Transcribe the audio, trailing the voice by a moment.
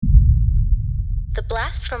The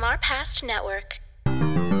Blast from Our Past Network.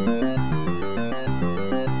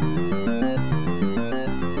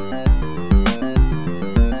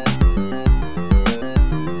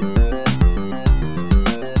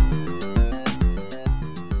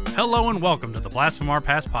 Hello and welcome to the Blast from Our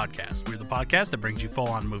Past podcast. We're the podcast that brings you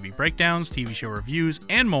full-on movie breakdowns, TV show reviews,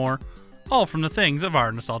 and more, all from the things of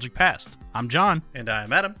our nostalgic past. I'm John. And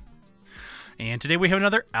I'm Adam. And today we have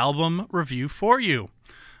another album review for you.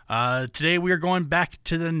 Today we are going back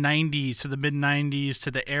to the 90s, to the mid-90s,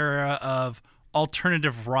 to the era of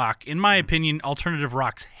alternative rock. In my opinion, alternative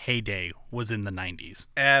rock's heyday was in the 90s.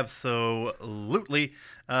 Absolutely.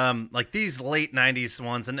 Like these late 90s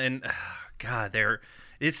ones, and God,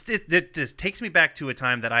 it just takes me back to a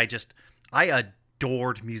time that I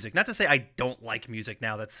adored music. Not to say I don't like music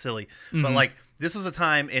now, that's silly. Mm-hmm. But like this was a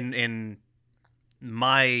time in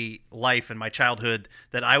my life and my childhood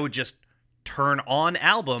that I would just turn on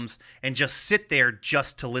albums and just sit there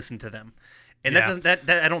just to listen to them. And that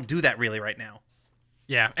I don't do that really right now.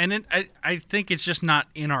 Yeah, and I think it's just not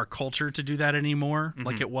in our culture to do that anymore,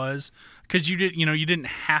 like it was, because you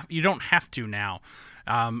don't have to now.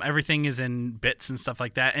 Everything is in bits and stuff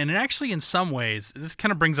like that, and it actually, in some ways, this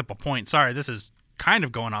kind of brings up a point. Sorry, this is kind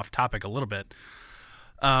of going off topic a little bit.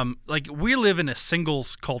 Like we live in a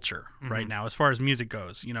singles culture right now, as far as music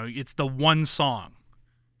goes. You know, it's the one song.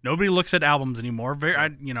 Nobody looks at albums anymore.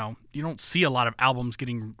 You don't see a lot of albums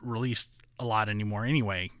getting released a lot anymore.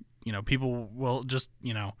 Anyway, people will just,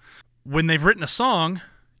 when they've written a song,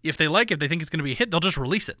 if they like it, if they think it's going to be a hit, they'll just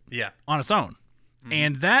release it. On its own. Mm-hmm.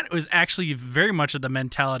 And that was actually very much of the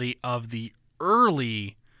mentality of the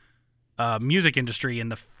early music industry in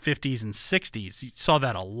the 50s and 60s. You saw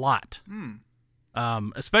that a lot.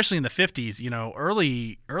 Especially in the 50s,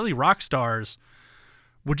 early rock stars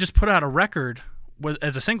would just put out a record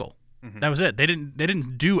as a single. Mm-hmm. That was it. They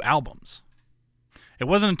didn't do albums. It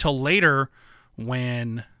wasn't until later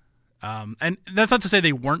when, and that's not to say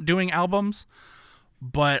they weren't doing albums,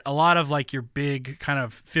 but a lot of like your big kind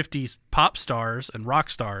of 50s pop stars and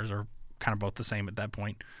rock stars are kind of both the same at that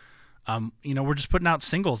point. We're just putting out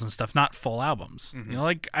singles and stuff, not full albums.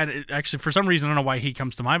 Mm-hmm. Actually, for some reason, I don't know why he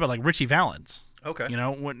comes to mind, but like Richie Valens. Okay.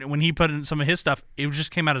 When he put in some of his stuff, it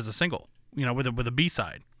just came out as a single, with a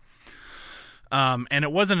B-side. And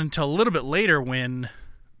it wasn't until a little bit later when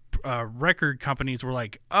record companies were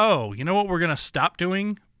like, oh, you know what we're going to stop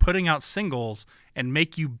doing? Putting out singles and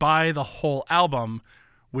make you buy the whole album,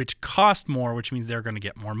 which cost more, which means they're going to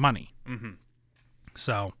get more money. Mm-hmm.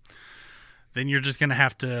 So then you're just going to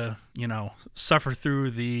have to, suffer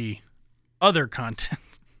through the other content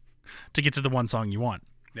to get to the one song you want.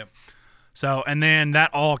 Yep. So, and then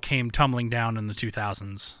that all came tumbling down in the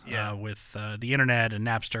 2000s with the internet and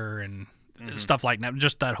Napster and stuff like that.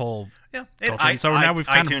 Just that whole culture. So now we've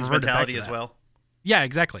kind iTunes of reverted mentality back to as well. Yeah,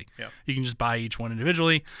 exactly. Yeah. You can just buy each one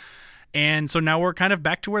individually. And so now we're kind of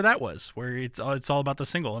back to where that was, where it's all about the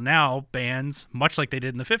single. And now bands, much like they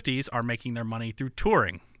did in the 50s, are making their money through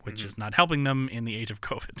touring, which is not helping them in the age of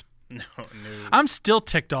COVID. No. I'm still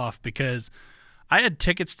ticked off because I had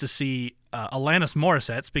tickets to see Alanis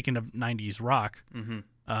Morissette, speaking of 90s rock,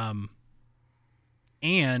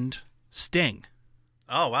 and Sting.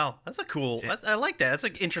 Oh, wow. That's a cool... I like that. That's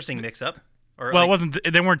an interesting mix-up. It wasn't...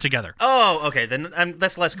 They weren't together. Oh, okay. Then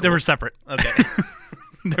that's less cool. They were separate. Okay.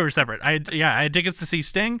 They were separate. I had tickets to see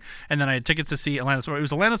Sting, and then I had tickets to see Alanis Morissette. It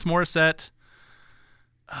was Alanis Morissette.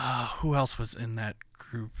 Who else was in that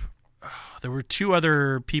group? There were two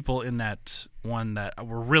other people in that one that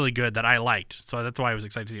were really good that I liked. So that's why I was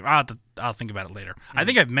excited to see them. I'll think about it later. Mm-hmm. I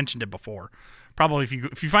think I've mentioned it before. Probably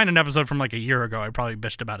if you find an episode from like a year ago, I probably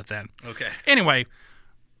bitched about it then. Okay. Anyway,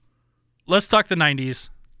 let's talk the 90s.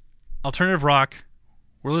 Alternative rock.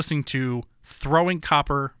 We're listening to Throwing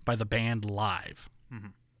Copper by the band Live. Mm-hmm.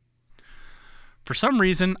 For some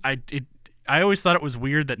reason, I always thought it was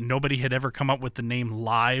weird that nobody had ever come up with the name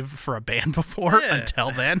Live for a band before until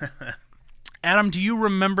then. Adam, do you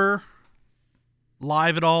remember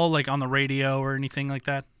Live at all, like on the radio or anything like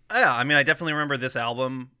that? Yeah, I mean, I definitely remember this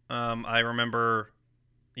album. I remember,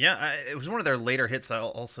 it was one of their later hits that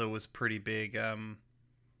also was pretty big. Oh,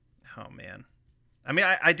 man. I mean,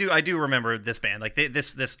 I do remember this band. Like,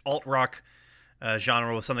 this alt-rock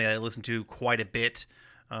genre was something I listened to quite a bit.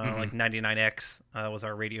 Like 99X was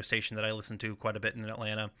our radio station that I listened to quite a bit in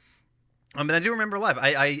Atlanta. And I do remember Live.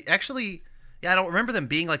 I actually, I don't remember them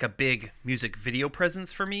being like a big music video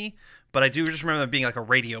presence for me, but I do just remember them being like a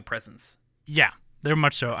radio presence. Yeah, they're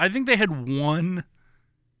much so. I think they had one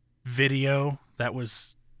video that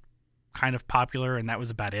was kind of popular, and that was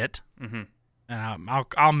about it. Mm-hmm. And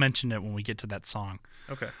I'll mention it when we get to that song.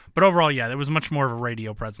 Okay. But overall, yeah, there was much more of a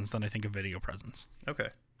radio presence than I think a video presence. Okay.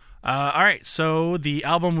 All right, so the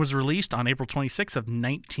album was released on April 26th of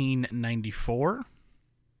 1994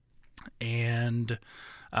 and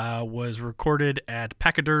was recorded at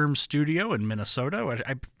Pachyderm Studio in Minnesota.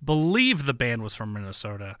 I believe the band was from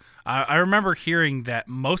Minnesota. I remember hearing that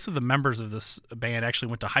most of the members of this band actually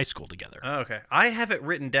went to high school together. Oh, okay. I have it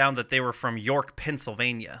written down that they were from York,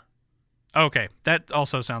 Pennsylvania. Okay, that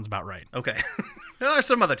also sounds about right. Okay. Or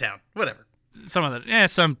some other town. Whatever.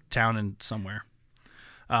 Some town in somewhere.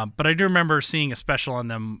 But I do remember seeing a special on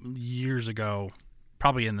them years ago,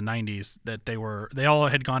 probably in the 90s, that they all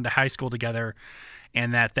had gone to high school together,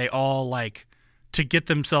 and that they all, like, to get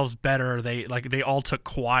themselves better, they all took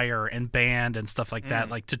choir and band and stuff like that,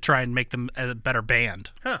 like to try and make them a better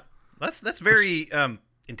band. Huh. That's very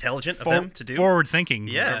intelligent of them to do. Forward thinking,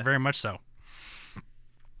 Yeah. very much so.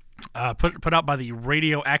 Put out by the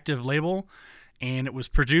Radioactive label, and it was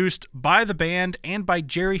produced by the band and by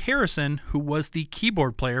Jerry Harrison, who was the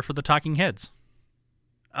keyboard player for the Talking Heads.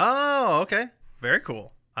 Oh, okay. Very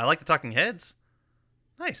cool. I like the Talking Heads.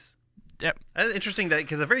 Nice. Yep. That's interesting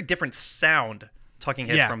because a very different sound, Talking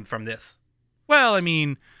Heads, from this. Well, I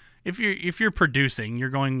mean, if you're producing, you're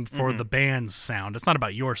going for the band's sound. It's not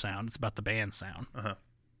about your sound. It's about the band's sound. Uh-huh.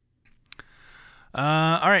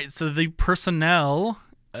 All right. So the personnel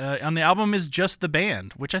on the album is just the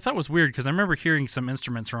band, which I thought was weird because I remember hearing some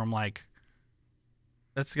instruments where I'm like,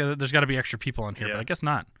 there's got to be extra people on here, but I guess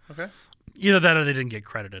not. Okay. Either that or they didn't get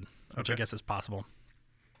credited, which I Okay. guess is possible.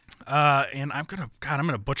 And I'm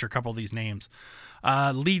gonna butcher a couple of these names.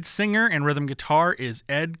 Lead singer and rhythm guitar is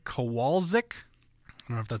Ed Kowalczyk. I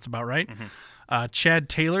don't know if that's about right. Chad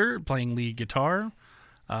Taylor playing lead guitar.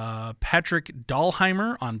 Patrick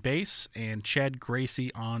Dahlheimer on bass, and Chad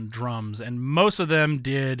Gracie on drums. And most of them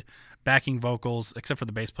did backing vocals, except for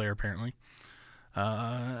the bass player, apparently.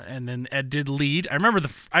 And then Ed did lead.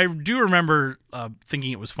 I do remember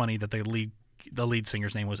thinking it was funny that the lead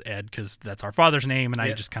singer's name was Ed, because that's our father's name, and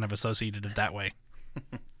I just kind of associated it that way.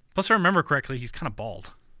 Plus, if I remember correctly, he's kind of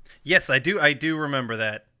bald. Yes, I do remember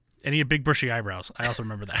that. And he had big bushy eyebrows. I also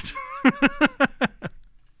remember that.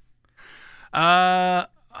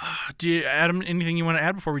 Adam, anything you want to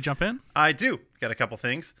add before we jump in? I do. Got a couple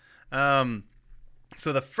things. So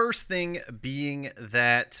the first thing being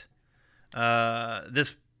that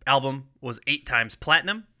this album was 8 times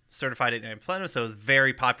platinum, certified 8 times platinum, so it was a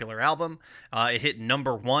very popular album. It hit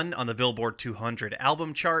number 1 on the Billboard 200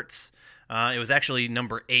 album charts. It was actually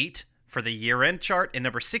number 8 for the year-end chart and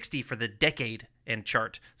number 60 for the decade-end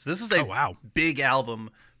chart. So this was a big album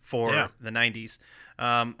for the 90s.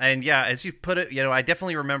 And yeah, as you put it, I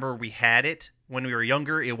definitely remember we had it when we were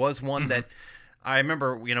younger. It was one that I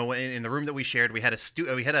remember, in the room that we shared, we had a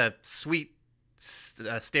sweet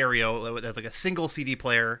stereo that was like a single CD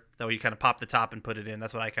player that we kind of pop the top and put it in.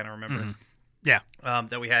 That's what I kind of remember. Yeah.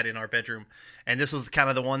 That we had in our bedroom. And this was kind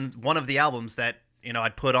of the one of the albums that,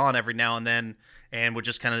 I'd put on every now and then and would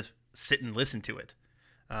just kind of sit and listen to it.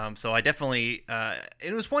 So I definitely,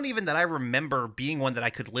 it was one even that I remember being one that I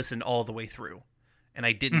could listen all the way through. And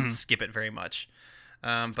I didn't skip it very much.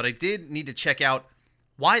 But I did need to check out,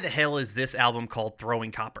 why the hell is this album called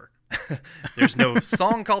Throwing Copper? There's no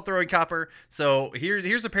song called Throwing Copper. So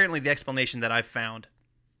here's apparently the explanation that I've found.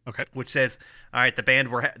 Okay. Which says, all right, the band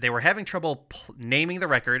they were having trouble naming the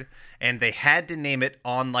record, and they had to name it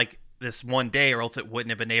on like this one day, or else it wouldn't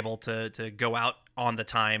have been able to go out on the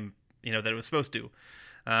time that it was supposed to.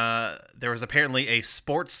 There was apparently a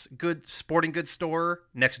sporting goods store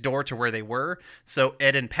next door to where they were. So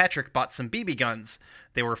Ed and Patrick bought some BB guns.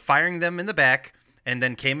 They were firing them in the back, and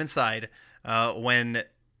then came inside when,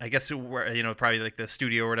 I guess, probably like the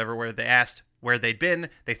studio or whatever, where they asked where they'd been.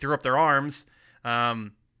 They threw up their arms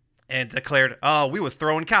and declared, "Oh, we was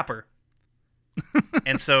throwing copper."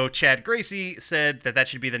 And so Chad Gracie said that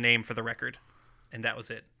should be the name for the record. And that was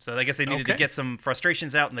it. So I guess they needed to get some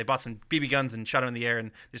frustrations out, and they bought some BB guns and shot them in the air,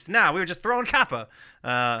 and they said, we were just throwing copper.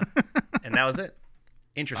 And that was it.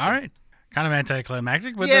 Interesting. All right. Kind of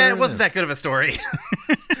anticlimactic, but yeah, it wasn't that good of a story.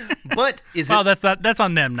 But is it... Well, that's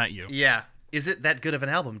on them, not you. Yeah. Is it that good of an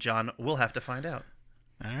album, John? We'll have to find out.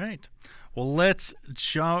 All right. Well, let's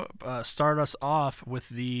start us off with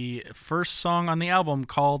the first song on the album,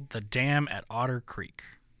 called "The Dam at Otter Creek."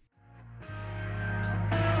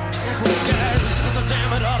 Circle guys, put the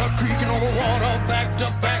dam at Otter Creek and all the water backed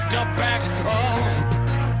up up.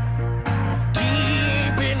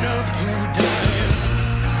 Deep enough to dive.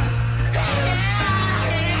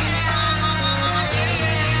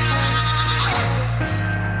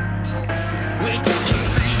 We took it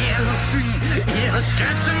free, yeah, the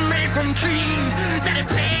scraps are made from trees that it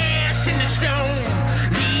passed in the stone.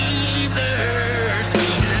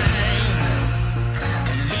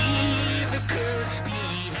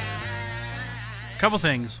 couple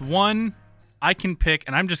things. One, I can pick,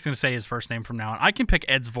 and I'm just going to say his first name from now on. I can pick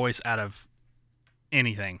Ed's voice out of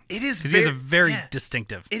anything. It is because he has a very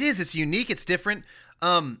distinctive. It is. It's unique. It's different.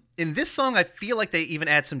 In this song, I feel like they even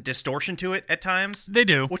add some distortion to it at times. They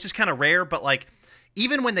do, which is kind of rare. But like,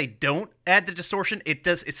 even when they don't add the distortion, it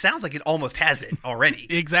does. It sounds like it almost has it already.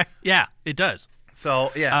 Exactly. Yeah, it does.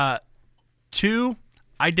 So yeah. 2,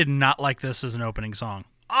 I did not like this as an opening song.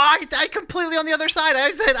 I completely on the other side.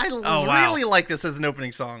 I said I wow. really like this as an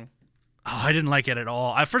opening song. Oh, I didn't like it at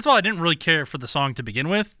all. First of all, I didn't really care for the song to begin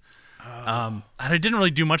with. And it didn't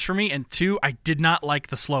really do much for me. And 2, I did not like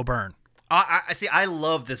the slow burn. I see. I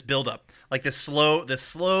love this buildup, like the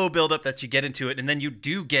slow buildup that you get into it, and then you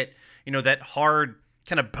do get that hard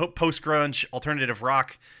kind of post grunge alternative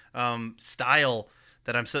rock style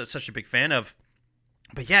that I'm such a big fan of.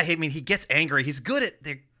 But yeah, I mean, he gets angry. He's good at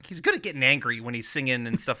getting angry when he's singing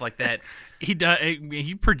and stuff like that. He does.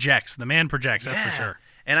 He projects. The man projects. That's for sure.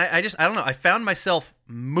 And I don't know. I found myself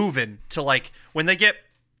moving to like when they get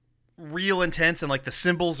real intense and like the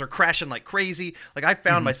cymbals are crashing like crazy. Like I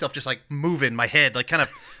found myself just like moving my head, like kind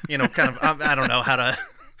of I don't know how to,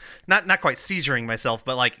 not quite seizuring myself,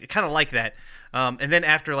 but like kind of like that. And then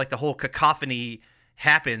after like the whole cacophony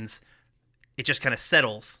happens, it just kind of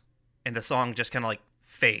settles, and the song just kind of like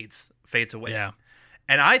fades away. Yeah.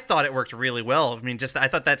 And I thought it worked really well. I mean, I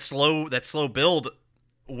thought that slow build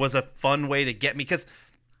was a fun way to get me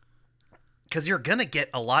because you're gonna get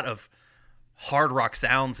a lot of hard rock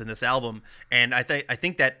sounds in this album, and I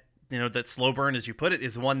think that that slow burn, as you put it,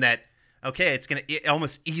 is one that it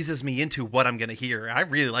almost eases me into what I'm gonna hear. I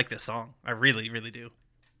really like this song. I really, really do.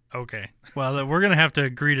 Okay. Well, we're gonna have to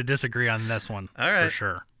agree to disagree on this one. All right. For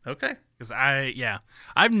sure. Okay. Because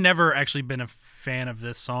I've never actually been a fan of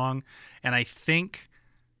this song, and I think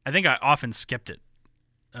I often skipped it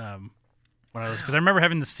when I was, because I remember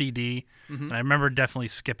having the CD, and I remember definitely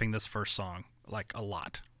skipping this first song like a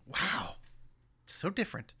lot. Wow, so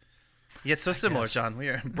different, yet so similar, John. We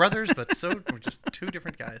are brothers, but we're just two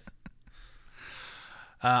different guys.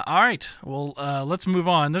 All right, well, let's move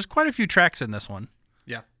on. There's quite a few tracks in this one.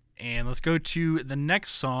 Yeah. And let's go to the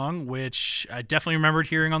next song, which I definitely remembered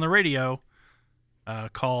hearing on the radio,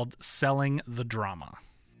 called Selling the Drama.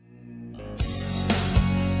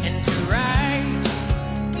 And to right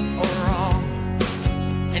or wrong,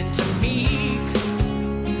 and to meek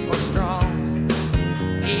or strong,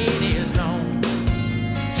 it is known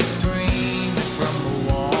to scream from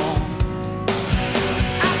the wall.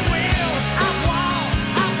 I will, I won't,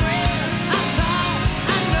 I read, I taught,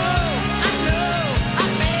 I know, I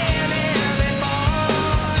man every boy.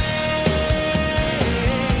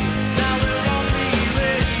 Now it won't be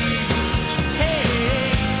late. Hey,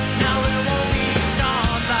 now it won't be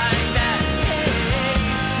scarred like that. Hey,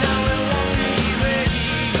 now it won't be late.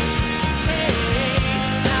 Hey,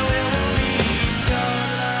 now it won't be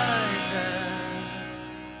scarred like that.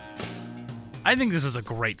 I think this is a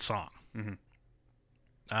great song.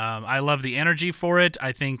 I love the energy for it.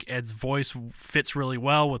 I think Ed's voice fits really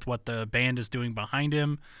well with what the band is doing behind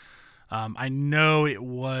him. I know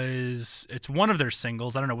it's one of their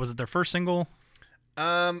singles. I don't know. Was it their first single?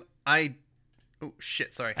 Oh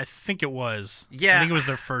shit! Sorry. I think it was. Yeah. I think it was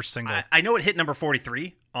their first single. I know it hit number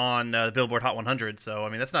 43 on the Billboard Hot 100. So I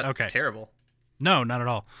mean, that's not terrible. No, not at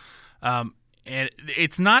all. And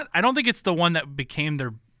it's not. I don't think it's the one that became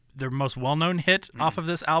their most well-known hit off of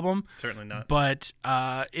this album. Certainly not. But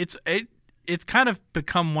it's kind of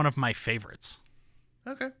become one of my favorites.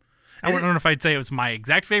 Okay. I don't know if I'd say it was my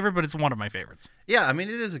exact favorite, but it's one of my favorites. Yeah, I mean,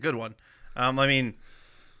 it is a good one. I mean,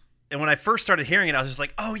 and when I first started hearing it, I was just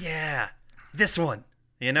like, oh yeah, this one.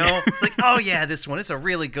 It's like, oh yeah, this one. It's a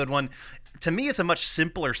really good one. To me, it's a much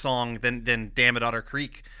simpler song than Damn It Otter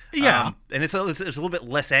Creek. Yeah. And it's a little bit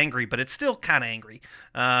less angry, but it's still kind of angry.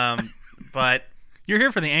 But You're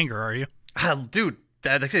here for the anger, are you? dude,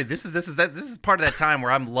 actually, this is part of that time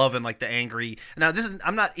where I'm loving like the angry. Now,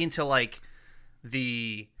 I'm not into like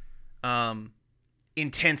the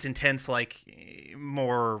intense like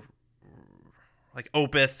more like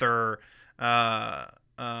Opeth or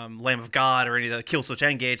Lamb of God or any of the Kill Switch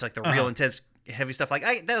Engage, like the real intense heavy stuff. Like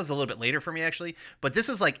that was a little bit later for me actually, but this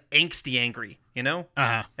is like angsty angry, And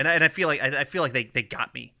I feel like they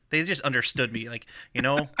got me. They just understood me, like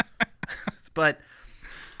but.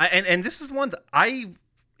 And this is ones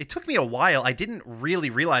it took me a while. I didn't really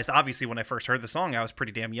realize, obviously, when I first heard the song, I was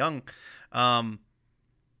pretty damn young.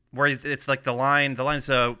 Whereas it's like the line's,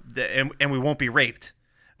 and we won't be raped.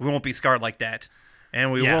 We won't be scarred like that.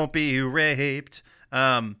 And we won't be raped.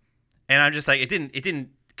 And I'm just like, it didn't,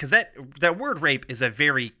 because that word rape is a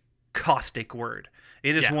very caustic word.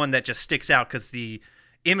 It is one that just sticks out because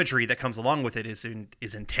imagery that comes along with it is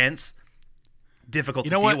intense, difficult You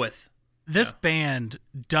to know deal what? with. This band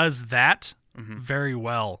does that very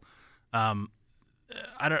well.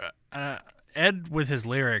 I don't. Ed with his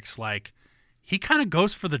lyrics, like he kind of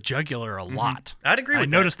goes for the jugular a lot. I'd agree with I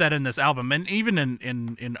that. noticed that in this album, and even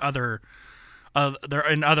in other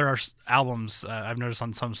albums, I've noticed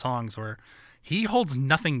on some songs where he holds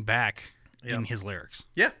nothing back in his lyrics.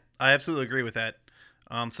 Yeah, I absolutely agree with that.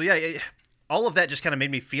 So yeah, all of that just kind of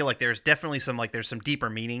made me feel like there's definitely there's some deeper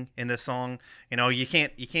meaning in this song. You know, you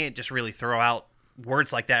can't just really throw out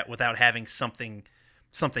words like that without having something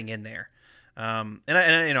in there. And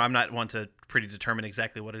you know, I'm not one to pretty determine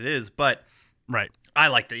exactly what it is, but Right. I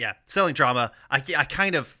liked it. Yeah, Selling Drama. I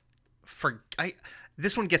kind of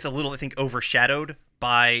this one gets a little, I think, overshadowed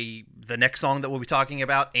by the next song that we'll be talking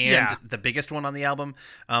about and the biggest one on the album.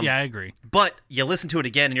 Yeah, I agree. But you listen to it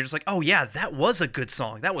again and you're just like, oh yeah, that was a good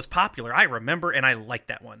song. That was popular. I remember, and I like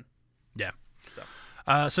that one. Yeah.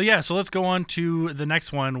 So let's go on to the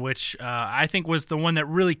next one, which I think was the one that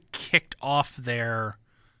really kicked off their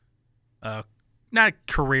not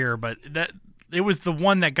career, but that it was the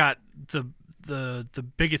one that got the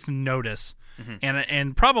biggest notice,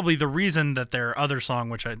 and probably the reason that their other song,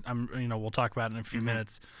 which I'm we'll talk about in a few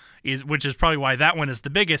minutes, which is probably why that one is the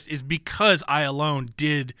biggest, is because I Alone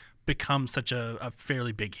did become such a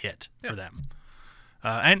fairly big hit for them.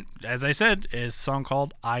 And as I said, is a song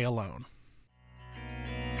called I Alone.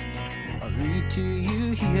 I'll read to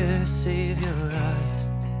you here, save your eyes.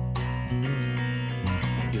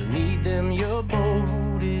 You'll need them, your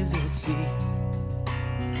boat is at sea.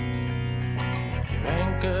 Your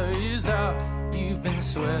anchor is out, you've been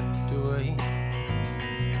swept away.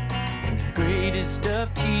 And the greatest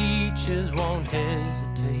of teachers won't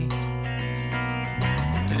hesitate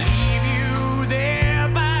to leave you there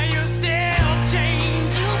by yourself, chained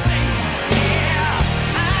to fate. Yeah,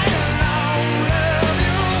 I alone love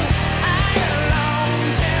you. I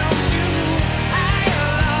alone tempt you. I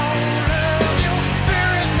alone love you.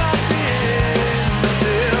 There is nothing but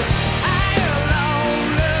this. I alone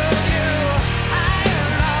love you. I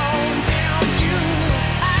alone tempt you.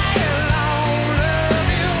 I alone love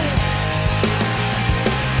you.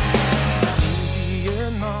 It's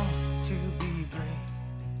easier not to be great.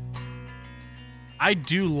 I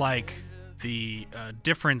do like the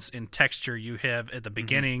difference in texture you have at the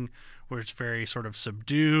beginning, where it's very sort of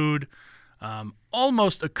subdued,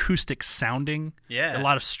 almost acoustic sounding. Yeah. A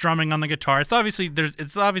lot of strumming on the guitar. It's obviously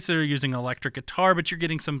they're using electric guitar, but you're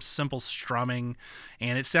getting some simple strumming,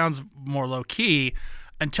 and it sounds more low key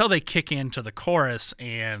until they kick into the chorus,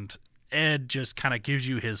 and Ed just kind of gives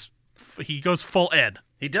you he goes full Ed.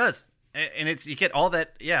 He does, and you get all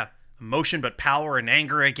that, emotion, but power and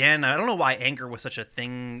anger again. I don't know why anger was such a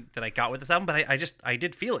thing that I got with this album, but I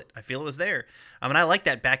did feel it. I feel it was there. And I like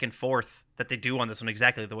that back and forth that they do on this one,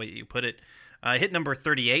 exactly the way that you put it. Hit number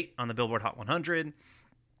 38 on the Billboard Hot 100.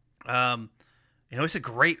 It's a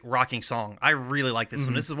great rocking song. I really like this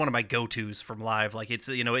one. This is one of my go-tos from live. Like it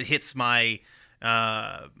hits my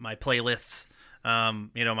my playlists.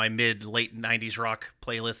 My mid late 90s rock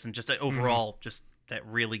playlists, and just overall just that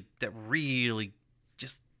really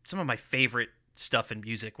just some of my favorite stuff in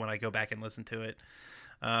music when I go back and listen to it.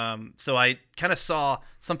 So I kind of saw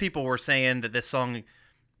some people were saying that this song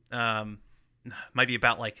might be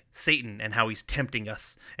about like Satan and how he's tempting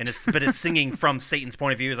us, but it's singing from Satan's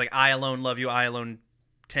point of view. It's like, I alone love you, I alone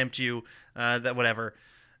tempt you, that whatever.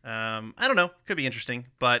 I don't know, could be interesting,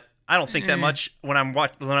 but I don't think that much when I'm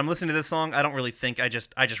listening to this song. I don't really think. I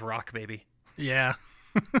just rock, baby. Yeah.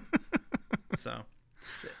 So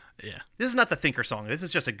Yeah. this is not the thinker song. This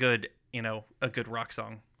is just a good rock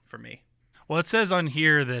song for me. Well, it says on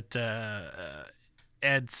here that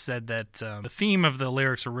Ed said that the theme of the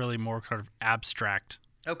lyrics are really more kind of abstract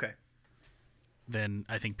Okay. than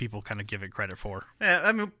I think people kind of give it credit for. Yeah,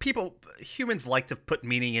 I mean, humans like to put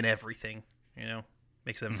meaning in everything.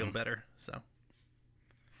 Makes them feel better. So.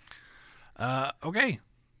 Okay.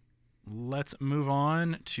 Let's move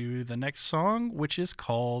on to the next song, which is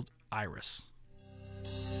called Iris.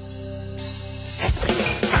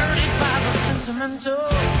 Hurted by the sentimental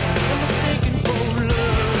and mistaken for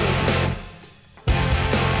love. The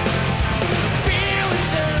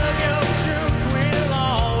feelings of your truth will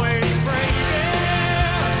always break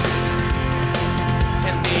it,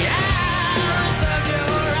 and the eyes of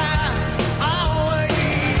your eye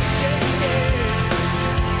always shake it,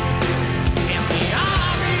 and the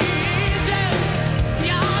armies and the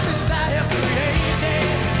armies I have created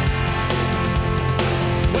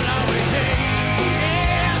will always hate,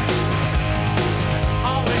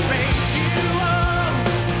 always make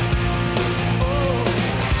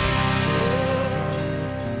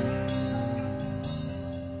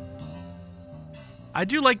I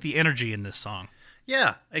do like the energy in this song.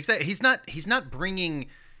 Yeah, exactly. He's not bringing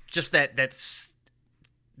just that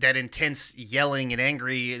intense yelling and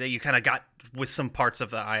angry that you kind of got with some parts of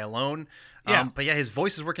the I Alone. Yeah. But yeah, his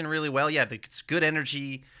voice is working really well. Yeah, it's good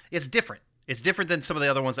energy. It's different. It's different than some of the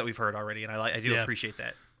other ones that we've heard already, and I do appreciate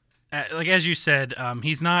that. Like as you said,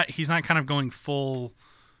 he's not kind of going full,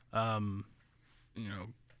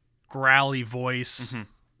 growly voice,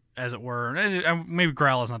 as it were. Maybe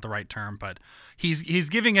growl is not the right term, but he's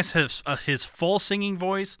giving us his full singing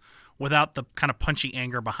voice without the kind of punchy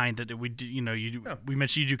anger behind it that we do. We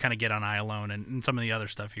mentioned you do kind of get on I Alone and some of the other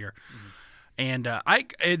stuff here. And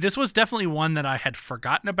this was definitely one that I had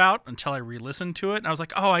forgotten about until I re-listened to it. And I was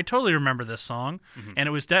like, oh, I totally remember this song. And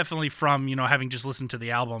it was definitely from, having just listened to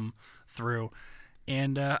the album through.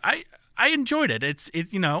 And I enjoyed it.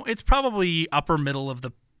 It's probably upper middle of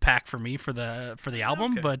the pack for me for the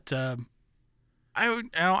album, but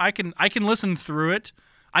I can listen through it.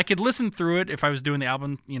 I could listen through it if I was doing the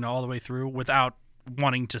album, all the way through without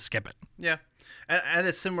wanting to skip it. Yeah. And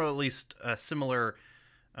a similar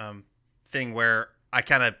thing where I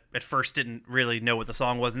kind of at first didn't really know what the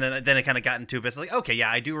song was, and then I kind of got into it. But it's like, okay, yeah,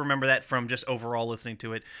 I do remember that from just overall listening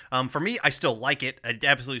to it. For me, I still like it. I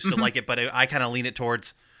absolutely still like it, but I kind of lean it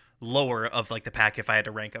towards lower of like the pack if I had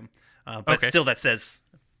to rank them. But still, that says,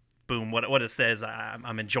 boom, what it says.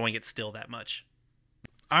 I'm enjoying it still that much.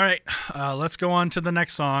 All right, let's go on to the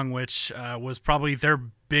next song, which was probably their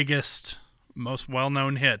biggest, most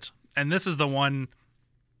well-known hit, and this is the one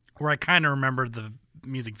where I kind of remembered the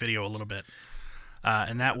music video a little bit,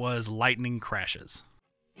 and that was Lightning Crashes.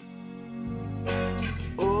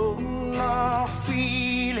 Oh, I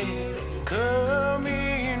feel it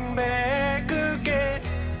coming back again,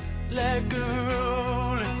 like a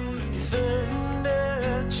rolling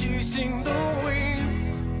thunder chasing the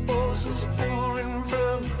wind, forces pulling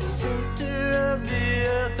from the center of the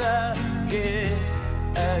earth.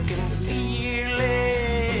 I can feel it.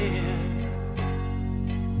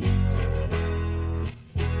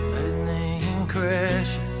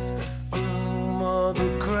 Crashes on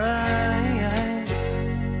mother cries.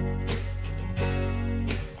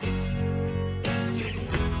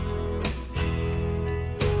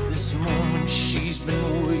 This moment she's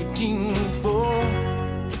been waiting for.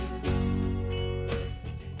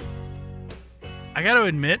 I got to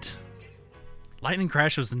admit, Lightning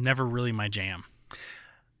Crash was never really my jam.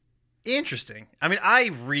 Interesting. I mean,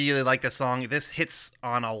 I really like this song. This hits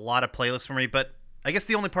on a lot of playlists for me, but I guess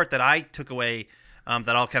the only part that I took away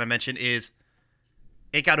that I'll kind of mention is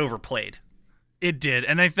it got overplayed. It did,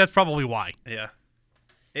 and that's probably why. Yeah,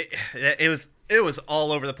 it was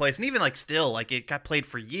all over the place, and even like still, like it got played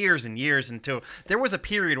for years and years until there was a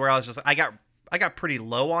period where I was just I got pretty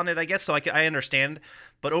low on it, I guess. So I understand,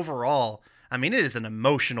 but overall, I mean, it is an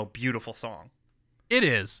emotional, beautiful song. It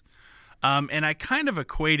is, and I kind of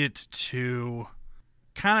equate it to.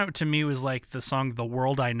 To me was like the song "The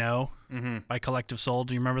World I Know" by Collective Soul.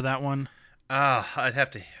 Do you remember that one? I'd have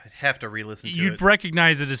to re-listen to it. You'd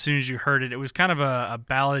recognize it as soon as you heard it. It was kind of a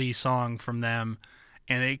ballady song from them,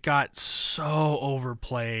 and it got so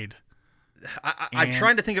overplayed. I'm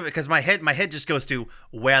trying to think of it because my head just goes to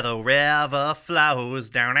 "Where the river flows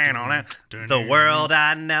down and on the world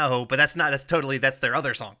I know," but that's their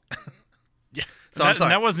other song. Yeah. So I'm sorry.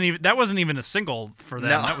 That wasn't even a single for them.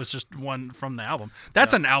 No. That was just one from the album.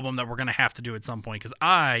 That's an album that we're gonna have to do at some point because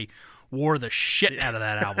I wore the shit out of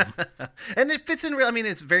that album. And it fits in real. I mean,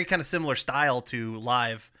 it's very kind of similar style to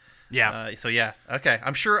live. Yeah. So yeah. Okay.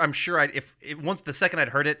 I'm sure. If once the second I'd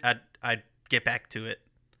heard it, I'd get back to it.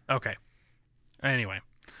 Okay. Anyway.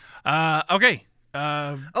 Okay.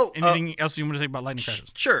 Anything else you want to say about Lightning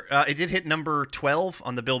Crashes? Sure. It did hit number 12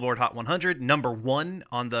 on the Billboard Hot 100, number 1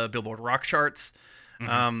 on the Billboard Rock charts.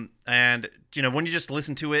 And when you just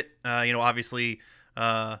listen to it, obviously,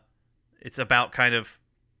 it's about kind of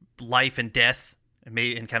life and death,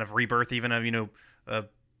 and kind of rebirth, even of a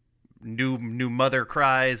new mother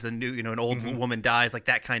cries, and an old woman dies, like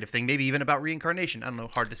that kind of thing. Maybe even about reincarnation. I don't know.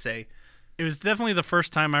 Hard to say. It was definitely the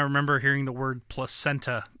first time I remember hearing the word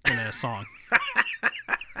placenta in a song.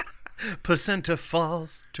 Placenta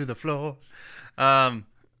falls to the floor. That's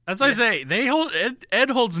what I say. Ed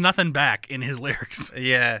holds nothing back in his lyrics.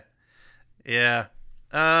 Yeah.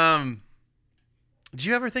 Do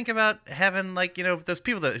you ever think about having those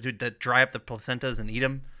people that dry up the placentas and eat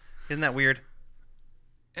them? Isn't that weird?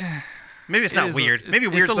 Maybe it's not weird. Maybe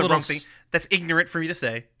weird's the wrong thing. That's ignorant for me to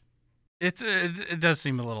say. It does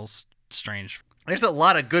seem a little strange. There's a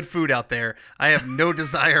lot of good food out there. I have no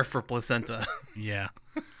desire for placenta. Yeah.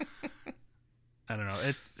 I don't know.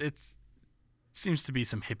 It seems to be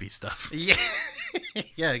some hippie stuff. Yeah.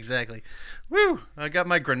 Yeah, exactly. Woo! I got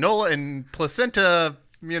my granola and placenta,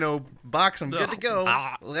 box. I'm good to go.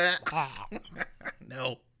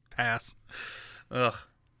 No. Pass. Ugh.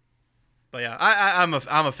 But yeah, I'm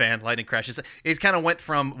a fan. Lightning Crashes. It kind of went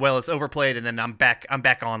from it's overplayed, and then I'm back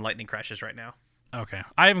on Lightning Crashes right now. Okay,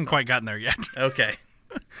 I haven't quite gotten there yet. Okay.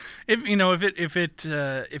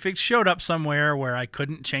 If it showed up somewhere where I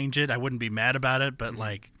couldn't change it, I wouldn't be mad about it. But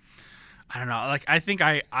like, I don't know. Like, I think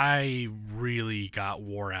I really got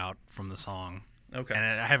wore out from the song. Okay. And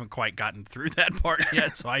I haven't quite gotten through that part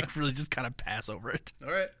yet, so I really just kind of pass over it.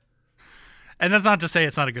 All right. And that's not to say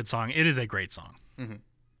it's not a good song. It is a great song. Mm-hmm.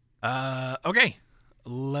 Okay,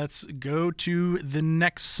 let's go to the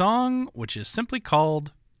next song, which is simply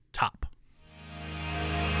called Top.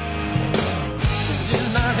 This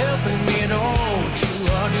is not helping me at all, what you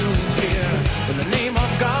are doing here. In the name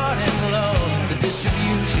of God and love, the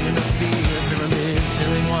distribution of fear, pyramid,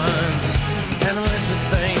 selling wines, analysts with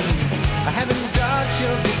fame. I haven't got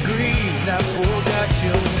your degree, I forgot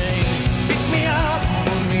your name. Pick me up,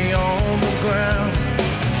 put me on the ground.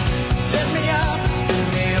 Set me up and spin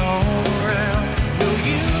me all around. No,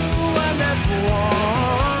 you are not the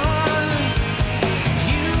one.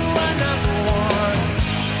 You are not the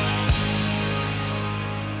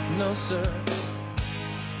one. No, sir.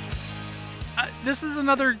 This is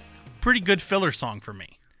another pretty good filler song for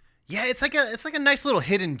me. Yeah, it's like a nice little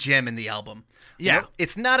hidden gem in the album. Yeah.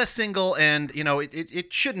 It's not a single, and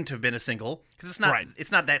it shouldn't have been a single because it's not Right.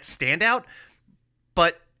 It's not that standout.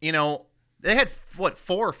 But they had 4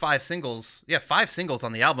 or 5 singles. Yeah, 5 singles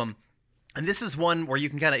on the album. And this is one where you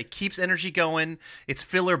can it keeps energy going. It's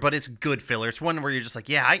filler, but it's good filler. It's one where you're just like,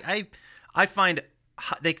 yeah, I find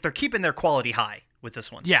they're keeping their quality high with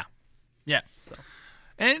this one. Yeah.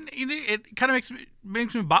 And it kind of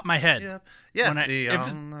makes me bop my head. Yeah. When Be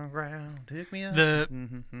on the ground, pick me up.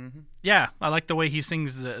 Yeah, I like the way he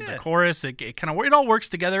sings the chorus. It all works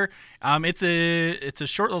together. It's a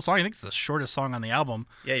short little song. I think it's the shortest song on the album.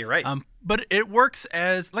 Yeah, you're right. But it works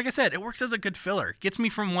as, like I said, it works as a good filler. It gets me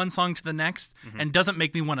from one song to the next and doesn't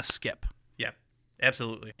make me want to skip. Yeah,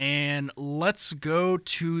 absolutely. And let's go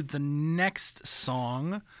to the next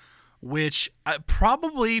song, which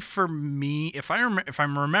probably for me, if I'm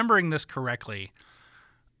remembering this correctly,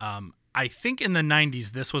 I think in the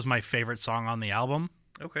 90s this was my favorite song on the album.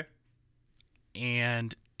 Okay.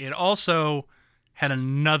 And it also had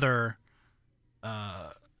another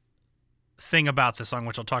thing about the song,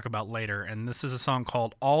 which I'll talk about later. And this is a song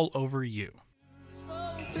called All Over You.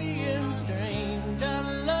 Being strained,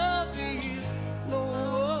 I love you, no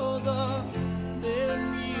other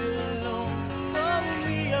than me alone. Follow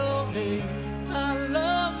me all day, I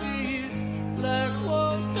love you, like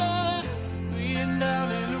water, being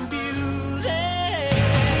down in the beauty.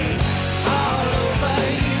 All over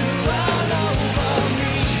you, all over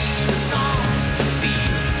me, the song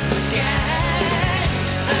beats the sky.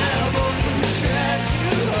 I go from track to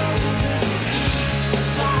the sea, the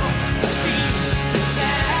song beats the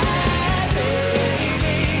tide,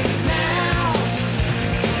 baby. Now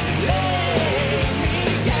lay me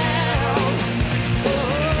down.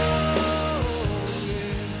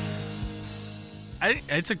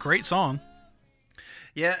 It's a great song.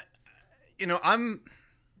 Yeah,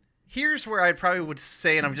 here's where I probably would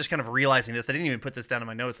say, and I'm just kind of realizing this, I didn't even put this down in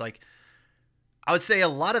my notes, like, I would say a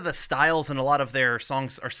lot of the styles and a lot of their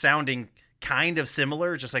songs are sounding kind of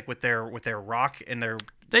similar, just like with their rock and their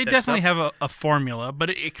They their definitely stuff. have a formula, but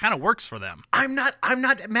it kind of works for them. I'm not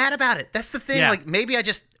mad about it. That's the thing. Yeah. Like, maybe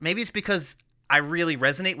it's because I really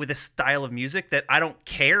resonate with this style of music that I don't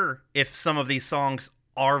care if some of these songs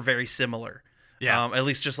are very similar. Yeah. At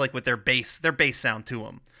least just like with their bass sound to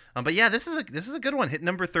them. But yeah, this is a good one. Hit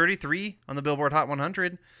number 33 on the Billboard Hot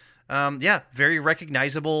 100. Yeah, very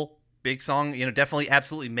recognizable, big song. Definitely,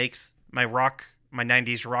 absolutely makes my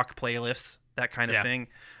 90s rock playlists, that kind of thing.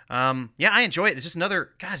 Yeah, I enjoy it. It's just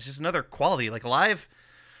another quality. Like, live,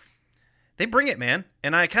 they bring it, man.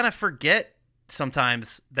 And I kind of forget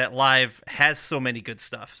sometimes that live has so many good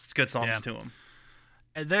songs to them.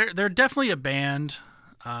 They're definitely a band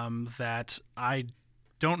that I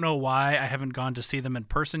don't know why I haven't gone to see them in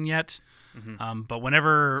person yet. But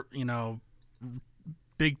whenever,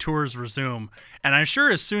 big tours resume, and I'm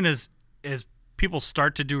sure as soon as people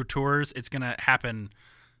start to do tours, it's going to happen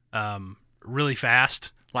really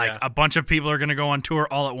fast. Like, a bunch of people are going to go on tour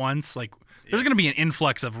all at once. Like, there's going to be an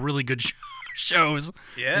influx of really good shows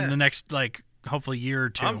in the next, like, hopefully year or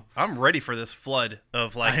two. I'm ready for this flood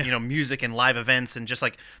of, like, music and live events and just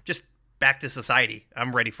back to society.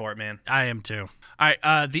 I'm ready for it, man. I am too. All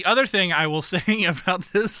right. The other thing I will say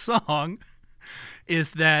about this song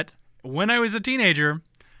is that when I was a teenager,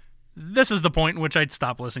 This is the point in which I'd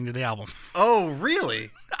stop listening to the album. Oh, really?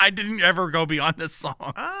 I didn't ever go beyond this song.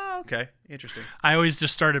 Oh, okay. Interesting. I always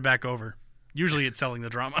just started back over. Usually it's selling the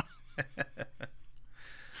drama.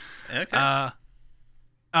 Okay.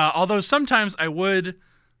 Although sometimes I would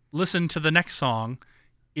listen to the next song,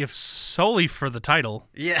 if solely for the title,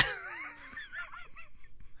 yeah.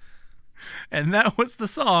 and that was the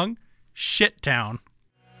song Shit Town.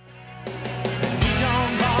 We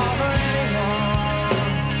don't bother anyone.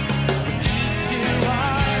 We keep to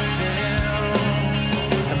ourselves.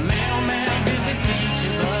 The mailman visits each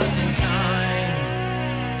of us in time.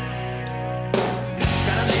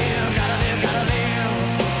 Gotta live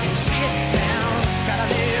in shit town. Gotta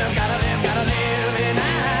live in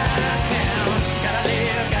our town. Gotta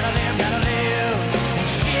live in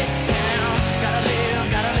shit town. Gotta live.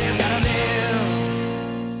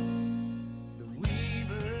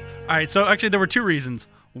 All right, so actually there were two reasons.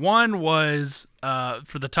 One was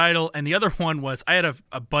for the title, and the other one was I had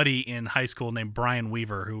a buddy in high school named Brian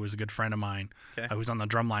Weaver, who was a good friend of mine, who was on the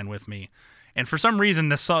drum line with me. And for some reason,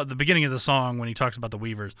 the beginning of the song, when he talks about the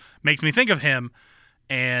Weavers, makes me think of him.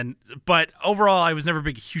 But overall, I was never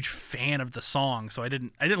a huge fan of the song, so I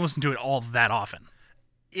didn't listen to it all that often.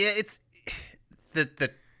 Yeah, it's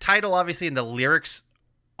the title obviously and the lyrics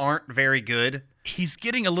aren't very good.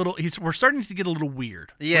 We're starting to get a little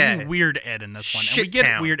weird. Yeah. We're getting Weird Ed in this one. And we get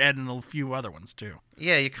Shit-town. Weird Ed in a few other ones too.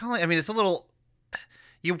 Yeah, you kind of. I mean, it's a little.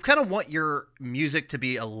 You kind of want your music to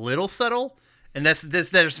be a little subtle, and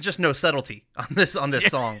there's just no subtlety on this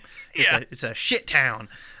song. It's a shit town.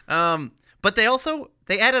 But they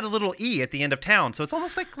added a little e at the end of town, so it's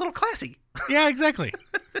almost like a little classy. Yeah, exactly.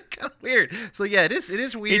 Kind of weird. So yeah, it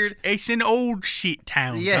is weird. It's an old shit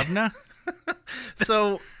town, Yeah. governor.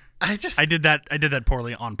 So I did that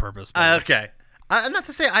poorly on purpose. by the way. okay. Not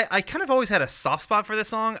to say I kind of always had a soft spot for this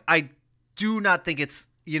song. I do not think it's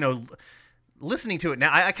listening to it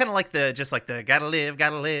now. I kind of like the gotta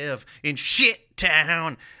live in shit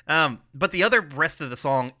town. But the other rest of the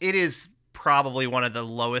song, it is probably one of the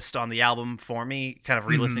lowest on the album for me. Kind of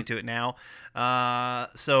re-listening to it now.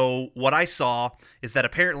 So what I saw is that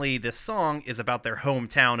apparently this song is about their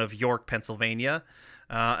hometown of York, Pennsylvania,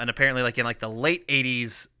 and apparently in the late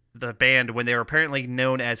 '80s. The band, when they were apparently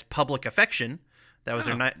known as Public Affection, that was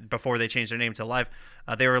their night before they changed their name to Live,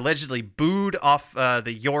 they were allegedly booed off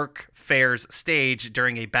the York Fair's stage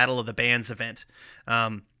during a Battle of the Bands event.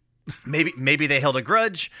 Maybe they held a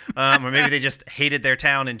grudge, or maybe they just hated their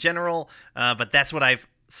town in general. But that's what I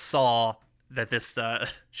saw that this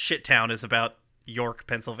shit town is about York,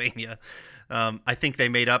 Pennsylvania. I think they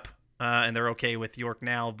made up. And they're okay with York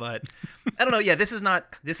now, but I don't know. Yeah, this is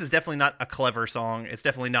definitely not a clever song. It's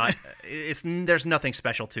definitely not. There's nothing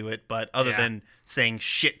special to it, but other than saying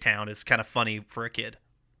 "shit town" is kind of funny for a kid.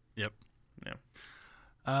 Yep. Yeah.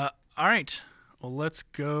 All right. Well, let's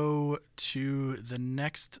go to the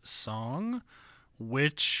next song,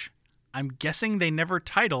 which I'm guessing they never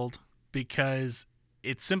titled because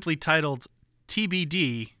it's simply titled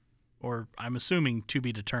TBD, or I'm assuming to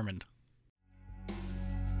be determined.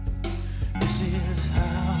 This is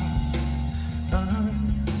how I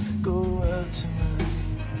go out tonight,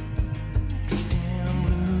 drifting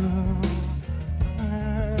blue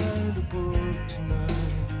by the book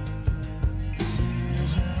tonight. This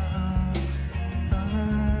is how I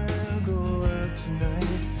go out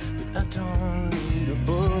tonight, but I don't need a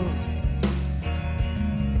book.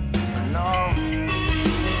 No.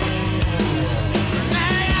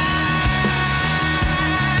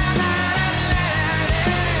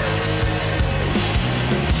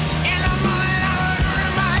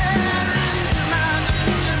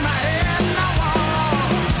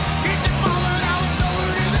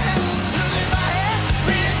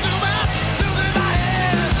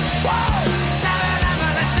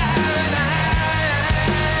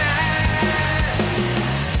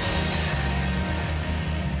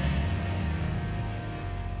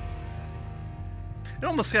 It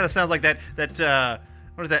almost kind of sounds like that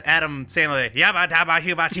what is that Adam Sandler? Yabba dabba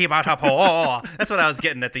huba tiba tapo. That's what I was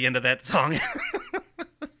getting at the end of that song.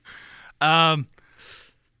 I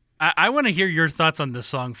want to hear your thoughts on this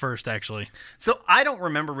song first, actually. So I don't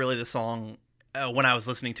remember really the song when I was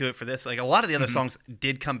listening to it for this. Like a lot of the other songs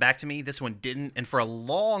did come back to me. This one didn't. And for a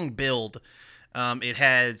long build,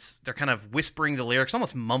 they're kind of whispering the lyrics,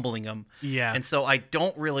 almost mumbling them. Yeah. And so I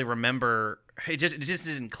don't really remember. It just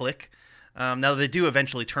didn't click. Now they do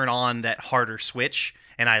eventually turn on that harder switch,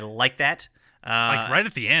 and I like that. Right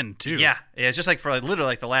at the end, too. Yeah. It's just for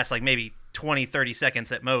literally the last maybe 20, 30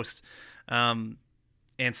 seconds at most. And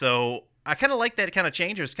so I kind of like that kind of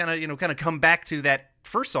change. It's kind of come back to that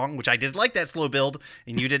first song, which I did like that slow build,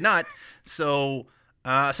 and you did not. So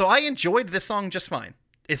So I enjoyed this song just fine.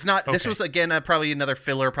 It's not. This Okay. was again probably another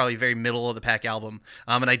filler, probably very middle of the pack album.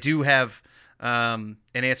 And I do have an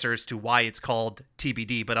answer as to why it's called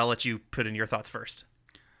TBD, but I'll let you put in your thoughts first.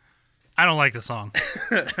 I don't like the song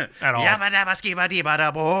at all. I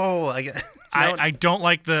don't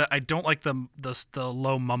like the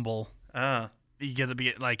low mumble. You get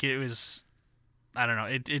the like it was. I don't know.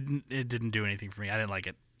 It didn't do anything for me. I didn't like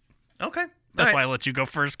it. Okay. That's why I let you go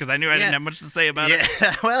first, because I knew I didn't have much to say about it.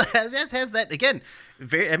 Yeah, well, it has that again.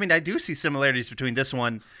 I mean, I do see similarities between this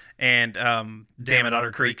one and Damn It,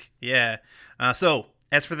 Otter Creek. Yeah. So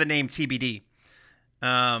as for the name TBD,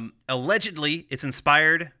 allegedly it's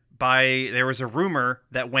inspired by. There was a rumor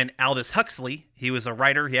that when Aldous Huxley, he was a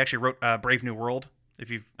writer. He actually wrote Brave New World.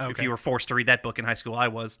 If you were forced to read that book in high school, I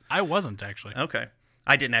was. I wasn't actually. Okay.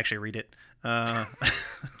 I didn't actually read it.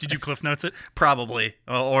 Did you Cliff Notes it? Probably,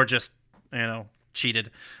 or just cheated.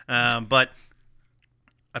 But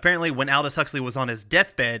apparently, when Aldous Huxley was on his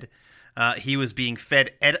deathbed, he was being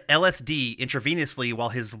fed LSD intravenously while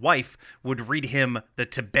his wife would read him the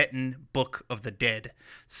Tibetan Book of the Dead.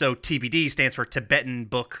 So TBD stands for Tibetan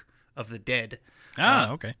Book of the Dead.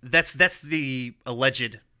 Okay. That's the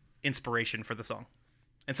alleged inspiration for the song,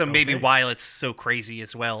 and so maybe why it's so crazy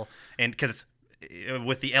as well, and because it's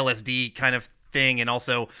with the LSD kind of thing, and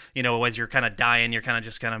also as you're kind of dying, you're kind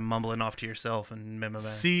of mumbling off to yourself and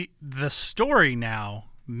see, the story now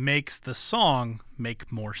makes the song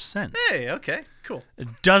make more sense. Hey, okay, cool. It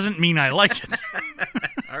doesn't mean I like it.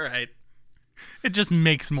 All right. It just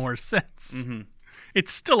makes more sense. Mm-hmm.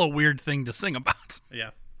 It's still a weird thing to sing about. Yeah.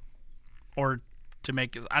 Or to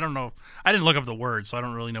make. I don't know. I didn't look up the words, so I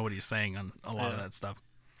don't really know what he's saying on a lot of that stuff.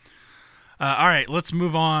 All right, let's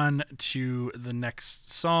move on to the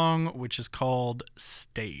next song, which is called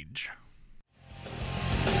Stage. I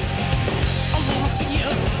wanna feel,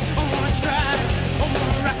 I wanna try, I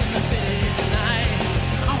wanna rock in the city tonight.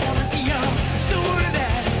 I wanna feel, doing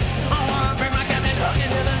that. I wanna bring my captain hook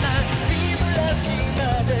into the night. People have seen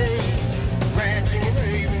my day, ranting and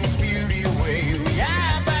raving this beauty away.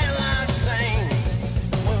 Yeah, by a line to sing,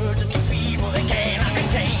 words of two people they cannot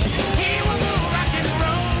contain. He was a rock and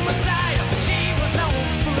roll messiah. She was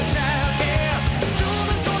known for the child care.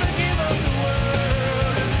 Truman's gonna give up the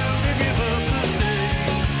world and gonna give up the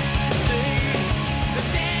stage. The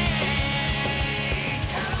stage.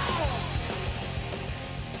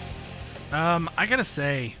 Come on. I gotta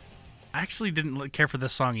say, I actually didn't care for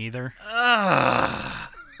this song either. I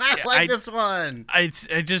like I- this one. I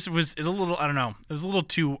just was a little. I don't know. It was a little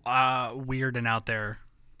too weird and out there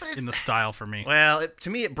in the style for me. Well, to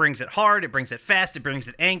me, it brings it hard, it brings it fast, it brings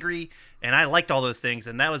it angry, and I liked all those things.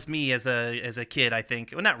 And that was me as a kid. I think.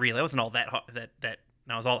 Well, not really. I wasn't all that hard. I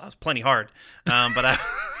was plenty hard, but I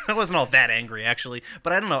wasn't all that angry actually.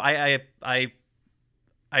 But I don't know.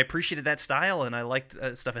 I appreciated that style, and I liked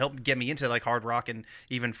stuff. It helped get me into like hard rock and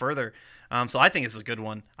even further. So I think it's a good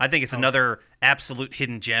one. I think it's another absolute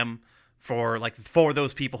hidden gem for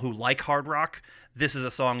those people who like hard rock. This is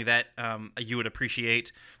a song that you would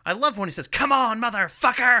appreciate. I love when he says, "Come on,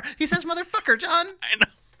 motherfucker." He says "motherfucker," John.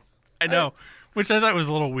 I know, which I thought was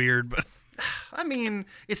a little weird, but I mean,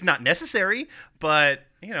 it's not necessary, but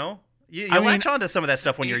you I mean, latch onto some of that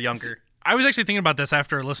stuff when you're younger. I was actually thinking about this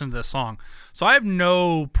after listening to this song. So I have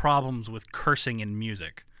no problems with cursing in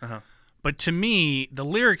music. But to me, the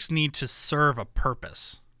lyrics need to serve a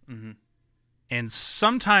purpose. Mm-hmm. And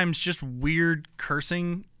sometimes just weird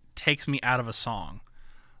cursing takes me out of a song.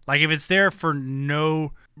 Like if it's there for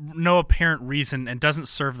no apparent reason and doesn't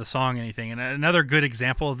serve the song anything. And another good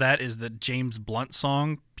example of that is the James Blunt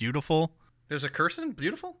song, Beautiful. There's a cursing,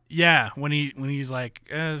 beautiful. Yeah, when he's like,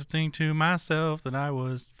 I think to myself that I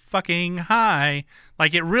was fucking high.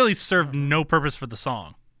 Like, it really served no purpose for the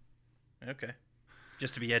song. Okay,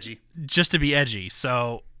 just to be edgy. Just to be edgy.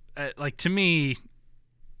 So, to me,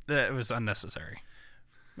 that was unnecessary.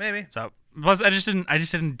 Maybe. So, plus,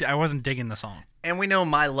 I wasn't digging the song. And we know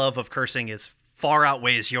my love of cursing is far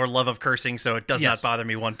outweighs your love of cursing, so it does Yes. not bother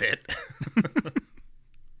me one bit.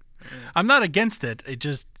 I'm not against it. It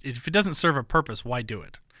just, if it doesn't serve a purpose, why do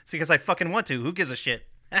it? It's because I fucking want to. Who gives a shit?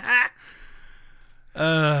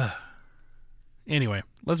 Anyway,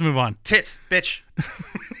 let's move on. Tits, bitch.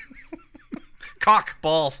 Cock,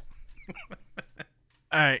 balls.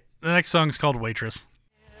 All right, the next song is called Waitress.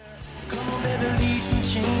 Come on, baby, leave some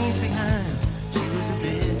change behind. She was a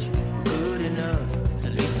bitch, good enough to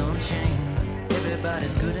leave some change.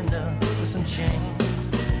 Everybody's good enough for some change.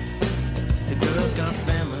 The girl's got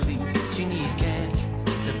family, she needs cash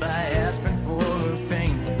to buy aspirin for her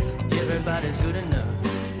pain. Everybody's good enough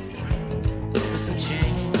for some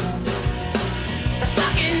change. Some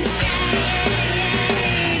fucking change.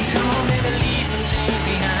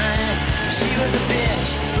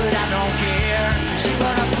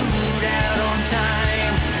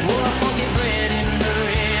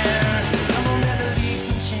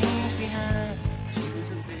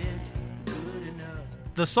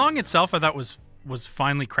 the song itself I thought was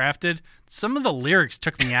finely crafted. Some of the lyrics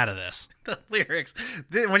took me out of this. The lyrics,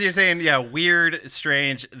 when you're saying weird,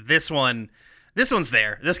 strange, this one's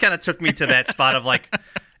there. This kind of took me to that spot of like,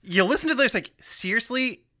 you listen to the lyrics like,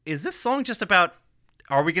 seriously, is this song just about,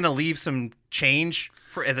 are we gonna leave some change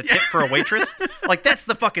as a tip for a waitress? Like, that's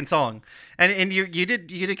the fucking song. And you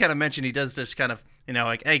did kind of mention he does this kind of,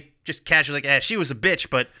 like, hey, just casually like, she was a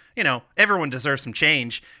bitch, but everyone deserves some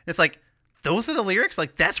change. And it's like, those are the lyrics?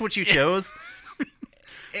 Like, that's what you chose?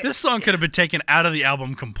 This song could have been taken out of the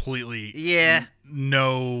album completely. Yeah.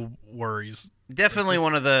 No worries. Definitely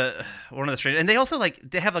one of the strange. And they also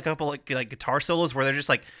they have a couple like guitar solos where they're just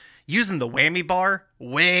like using the whammy bar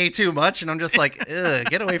way too much, and I'm just like, ugh,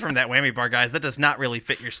 get away from that whammy bar, guys. That does not really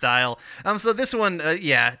fit your style. So this one,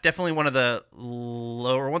 definitely one of the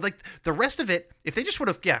lower ones. Like the rest of it, if they just would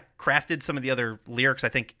have crafted some of the other lyrics, I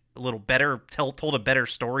think a little better, told a better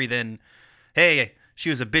story than, hey, she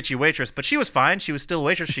was a bitchy waitress, but she was fine. She was still a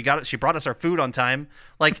waitress. She brought us our food on time.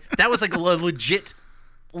 Like, that was like a legit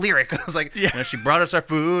lyric. I was like, she brought us our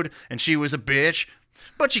food and she was a bitch,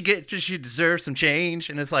 but she deserves some change.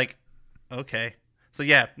 And it's like, okay. So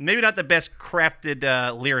maybe not the best crafted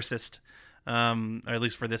lyricist, or at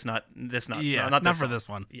least for this, not for this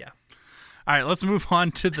one. Yeah. All right, let's move on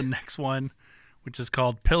to the next one, which is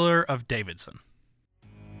called Pillar of Davidson.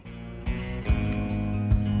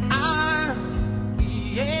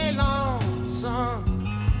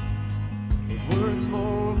 With words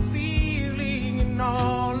for feeling and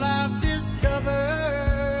all I've discovered.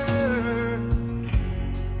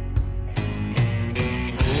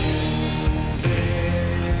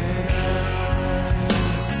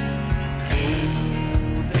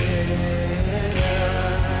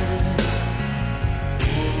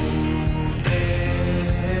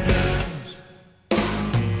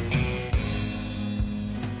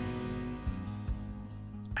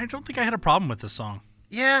 I don't think I had a problem with this song.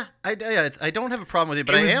 Yeah, I don't have a problem with it,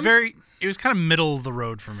 but it was kind of middle of the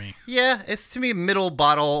road for me. Yeah, it's to me middle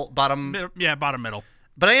bottom. Bottom middle.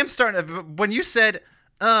 But I am starting to, when you said,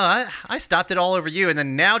 I stopped it all over you, and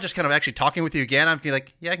then now just kind of actually talking with you again, I'm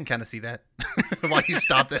like, yeah, I can kind of see that. Why you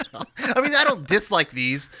stopped it. I mean, I don't dislike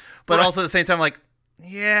these, but also at the same time, like,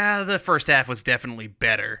 yeah, the first half was definitely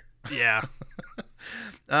better. Yeah.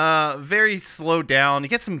 Very slowed down. You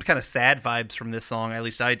get some kind of sad vibes from this song, at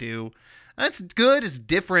least I do. It's good, it's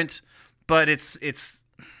different, but it's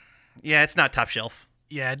not top shelf.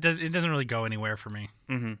 Yeah, it doesn't really go anywhere for me.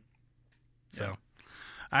 Mm-hmm. So, all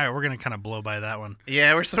right, we're gonna kind of blow by that one.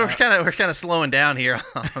 Yeah, we're kind of slowing down here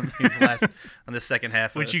on on this second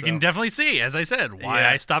half, which you can definitely see, as I said, why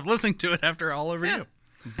I stopped listening to it after All Over You.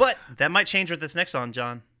 But that might change with this next song,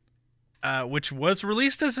 John. Which was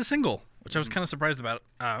released as a single, which I was kind of surprised about.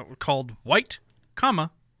 Called White,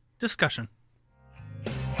 Discussion.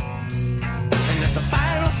 And as the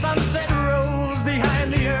final sunset rose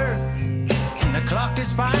behind the earth, and the clock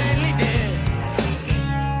is finally dead,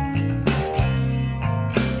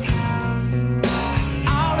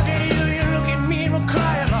 I'll look at you look at me, and we'll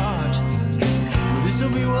cry a lot. This'll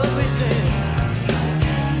be what we said.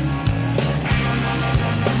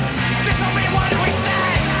 This'll be what we said.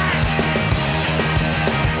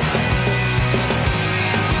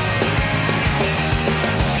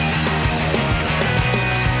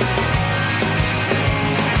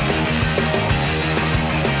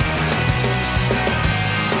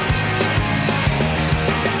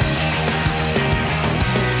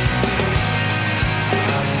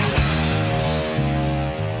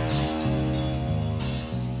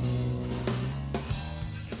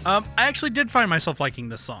 I actually did find myself liking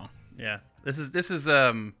this song. Yeah, this is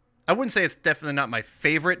I wouldn't say it's definitely not my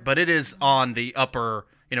favorite, but it is on the upper,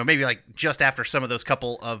 maybe like just after some of those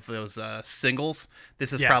couple of those singles.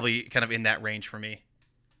 This is probably kind of in that range for me.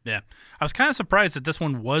 Yeah, I was kind of surprised that this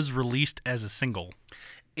one was released as a single.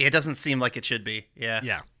 It doesn't seem like it should be.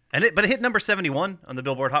 Yeah, and but it hit number 71 on the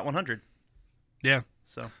Billboard Hot 100. Yeah.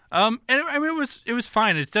 So, and I mean, it was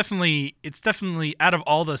fine. It's definitely out of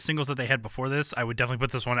all the singles that they had before this, I would definitely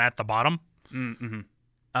put this one at the bottom.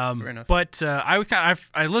 Mm-hmm. Fair enough. But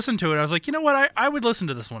I listened to it. I was like, you know what? I would listen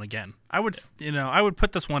to this one again. I would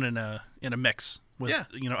put this one in a mix with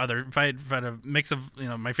other if I had a mix of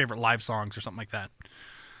my favorite live songs or something like that.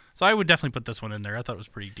 So I would definitely put this one in there. I thought it was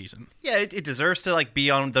pretty decent. Yeah, it deserves to like be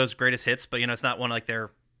on those greatest hits, but it's not one like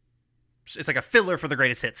it's like a filler for the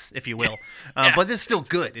greatest hits, if you will. But it's still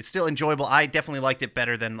good. It's still enjoyable. I definitely liked it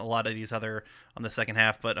better than a lot of these other on the second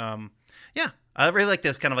half. But I really like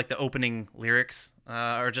this kind of like the opening lyrics,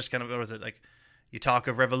 or just kind of, what was it, like, you talk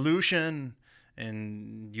of revolution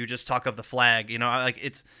and you just talk of the flag.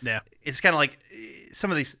 It's kind of like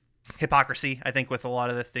some of these hypocrisy, I think, with a lot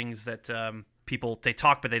of the things that people, they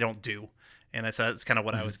talk but they don't do. And that's kind of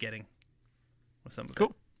what I was getting with some of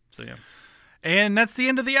it. So, yeah. And that's the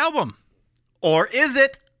end of the album. Or is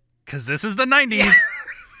it? Because this is the 90s.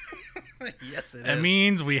 Yes, it That is.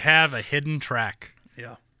 means we have a hidden track.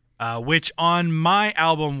 Yeah. Which on my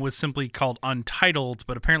album was simply called Untitled,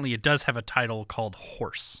 but apparently it does have a title called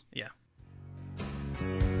Horse. Yeah.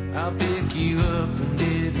 I'll pick you up and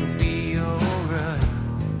it'll be alright.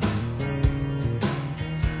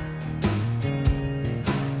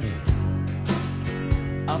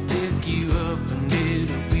 I'll pick you up and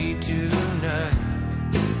it'll be tonight.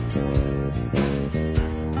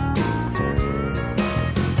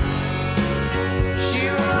 She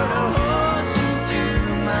rode a horse into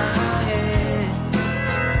my head.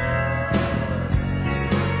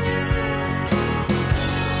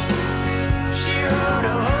 She rode a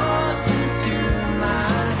horse into my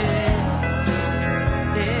head.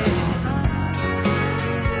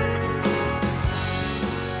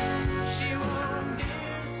 She won't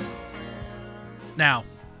disappoint. Now,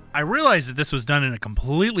 I realized that this was done in a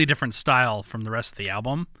completely different style from the rest of the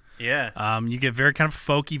album. Yeah. You get very kind of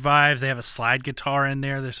folky vibes. They have a slide guitar in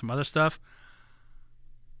there. There's some other stuff.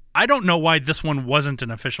 I don't know why this one wasn't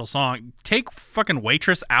an official song. Take fucking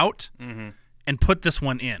Waitress out and put this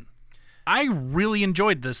one in. I really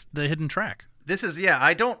enjoyed the hidden track. This is, yeah,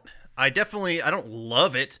 I don't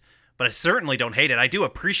love it, but I certainly don't hate it. I do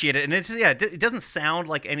appreciate it. And it doesn't sound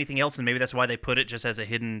like anything else, and maybe that's why they put it just as a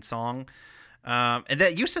hidden song. And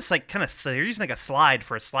that used to like they're using like a slide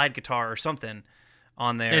for a slide guitar or something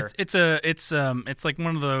on there. It's like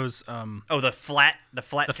one of those The flat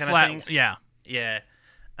kind of things. yeah. Yeah.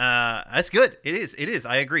 That's good. It is.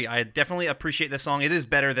 I agree. I definitely appreciate this song. It is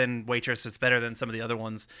better than Waitress. It's better than some of the other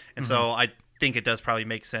ones. And so I think it does probably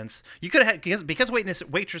make sense. You could have had, because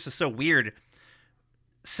Waitress is so weird,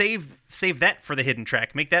 save that for the hidden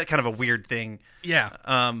track. Make that kind of a weird thing. Yeah.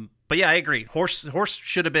 But yeah, I agree. Horse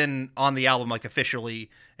should have been on the album like officially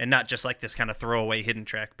and not just like this kind of throwaway hidden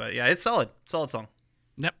track. But yeah, it's solid. Solid song.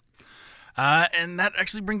 Yep. And that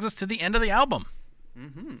actually brings us to the end of the album.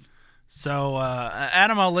 So,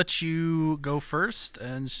 Adam, I'll let you go first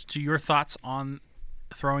and to your thoughts on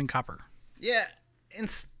Throwing Copper. Yeah, and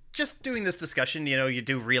just doing this discussion, you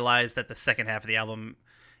do realize that the second half of the album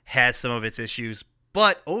has some of its issues,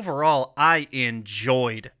 but overall, I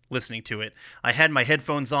enjoyed listening to it. I had my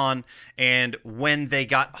headphones on, and when they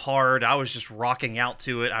got hard, I was just rocking out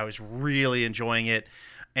to it. I was really enjoying it,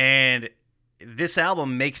 and this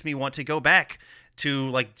album makes me want to go back to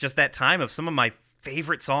like just that time of some of my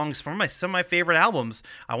favorite songs from some of my favorite albums.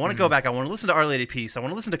 I want to go back. I want to listen to Our Lady Peace. I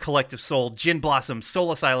want to listen to Collective Soul, Gin Blossom,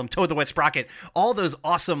 Soul Asylum, Toad the Wet Sprocket, all those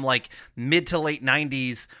awesome like mid to late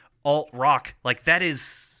 90s alt rock. Like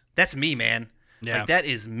that's me, man. Yeah. Like that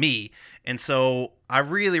is me. And so I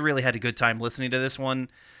really, really had a good time listening to this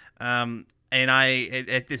one. And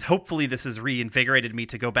hopefully this has reinvigorated me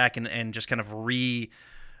to go back and just kind of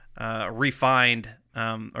refined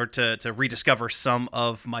or to rediscover some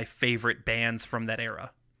of my favorite bands from that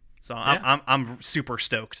era. So Yeah. I'm super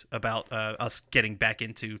stoked about us getting back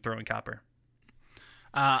into Throwing Copper.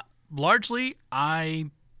 Largely, I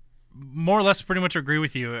more or less pretty much agree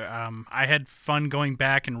with you. I had fun going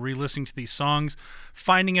back and re-listening to these songs,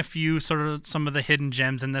 finding a few some of the hidden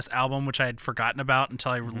gems in this album, which I had forgotten about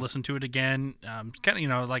until I listened to it again. Kind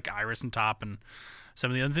of, like Iris and Top and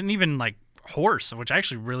some of the others, and even like Horse, which I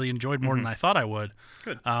actually really enjoyed more than I thought I would.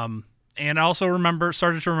 Good. And I also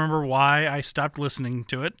started to remember why I stopped listening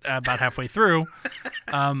to it about halfway through.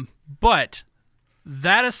 But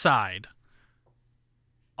that aside,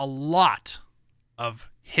 a lot of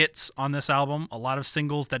hits on this album, a lot of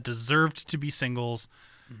singles that deserved to be singles,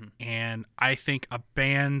 and I think a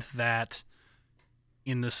band that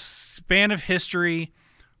in the span of history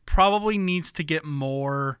probably needs to get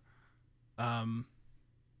more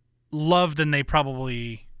love than they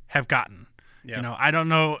probably have gotten. Yeah. I don't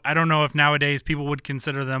know if nowadays people would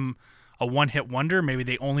consider them a one-hit wonder. Maybe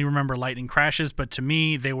they only remember Lightning Crashes, but to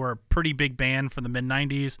me they were a pretty big band from the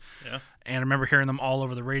mid-90s. Yeah. And I remember hearing them all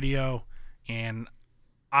over the radio, and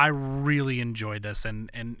I really enjoyed this.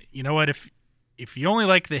 And you know what, if you only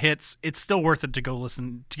like the hits, it's still worth it to go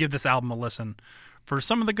listen, to give this album a listen for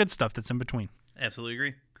some of the good stuff that's in between. Absolutely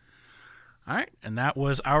agree. All right, and that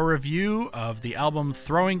was our review of the album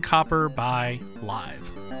Throwing Copper by Live.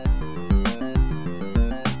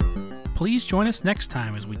 Please join us next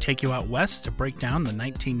time as we take you out west to break down the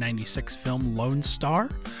 1996 film Lone Star,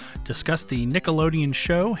 discuss the Nickelodeon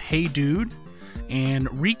show Hey Dude,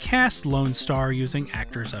 and recast Lone Star using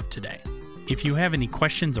actors of today. If you have any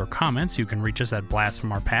questions or comments, you can reach us at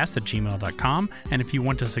blastfromourpast@gmail.com. And if you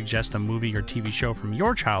want to suggest a movie or TV show from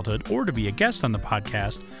your childhood or to be a guest on the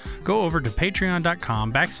podcast, go over to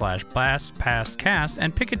patreon.com/blastpastcast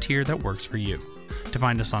and pick a tier that works for you. To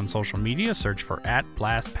find us on social media, search for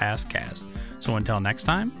 @blastpastcast. So until next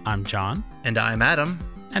time, I'm John. And I'm Adam.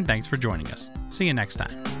 And thanks for joining us. See you next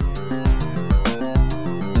time.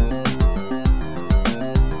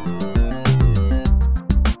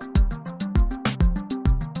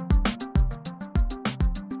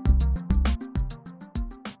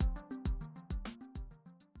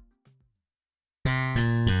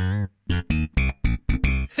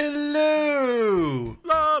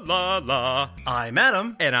 I'm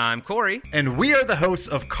Adam. And I'm Corey. And we are the hosts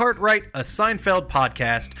of Cartwright, a Seinfeld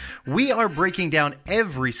podcast. We are breaking down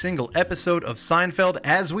every single episode of Seinfeld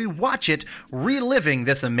as we watch it, reliving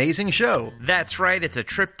this amazing show. That's right, it's a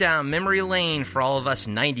trip down memory lane for all of us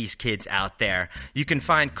 90s kids out there. You can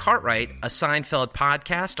find Cartwright, a Seinfeld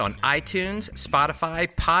podcast on iTunes,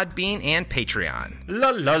 Spotify, Podbean, and Patreon. La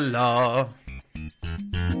la la.